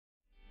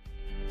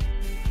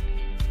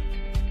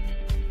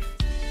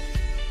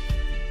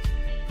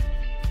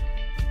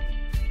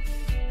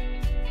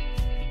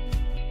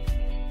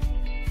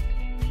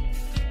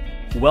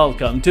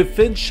Welcome to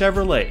Finch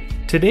Chevrolet.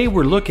 Today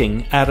we're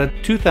looking at a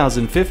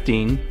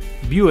 2015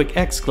 Buick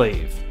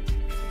Enclave.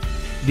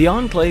 The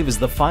Enclave is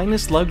the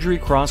finest luxury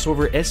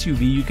crossover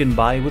SUV you can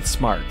buy with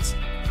smarts,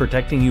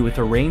 protecting you with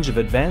a range of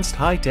advanced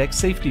high-tech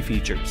safety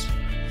features.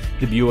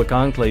 The Buick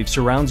Enclave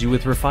surrounds you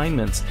with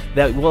refinements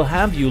that will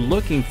have you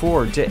looking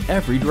forward to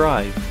every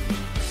drive.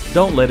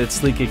 Don't let its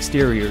sleek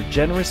exterior,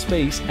 generous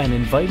space, and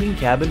inviting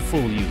cabin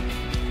fool you.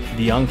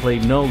 The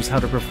Enclave knows how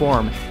to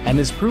perform and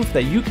is proof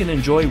that you can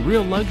enjoy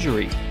real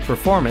luxury,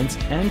 performance,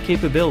 and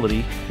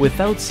capability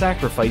without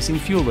sacrificing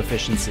fuel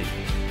efficiency.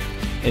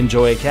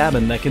 Enjoy a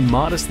cabin that can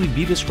modestly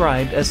be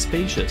described as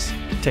spacious,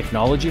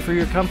 technology for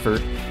your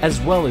comfort as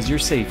well as your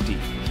safety,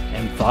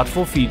 and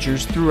thoughtful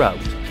features throughout.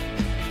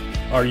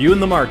 Are you in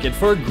the market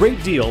for a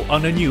great deal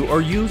on a new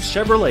or used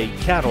Chevrolet,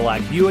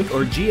 Cadillac, Buick,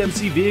 or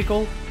GMC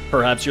vehicle?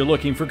 Perhaps you're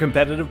looking for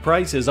competitive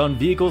prices on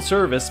vehicle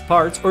service,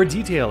 parts, or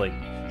detailing.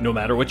 No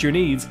matter what your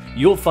needs,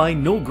 you'll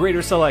find no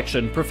greater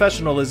selection,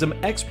 professionalism,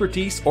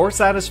 expertise, or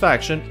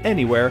satisfaction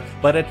anywhere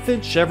but at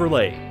Finch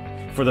Chevrolet.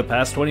 For the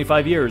past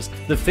 25 years,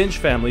 the Finch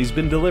family's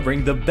been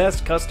delivering the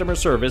best customer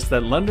service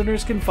that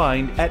Londoners can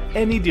find at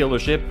any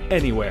dealership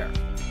anywhere.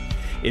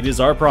 It is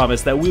our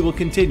promise that we will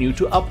continue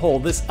to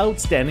uphold this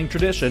outstanding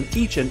tradition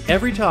each and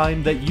every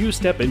time that you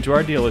step into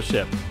our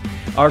dealership.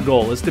 Our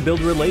goal is to build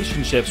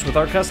relationships with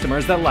our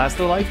customers that last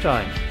a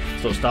lifetime.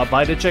 So stop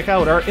by to check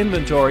out our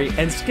inventory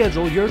and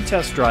schedule your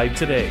test drive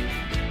today.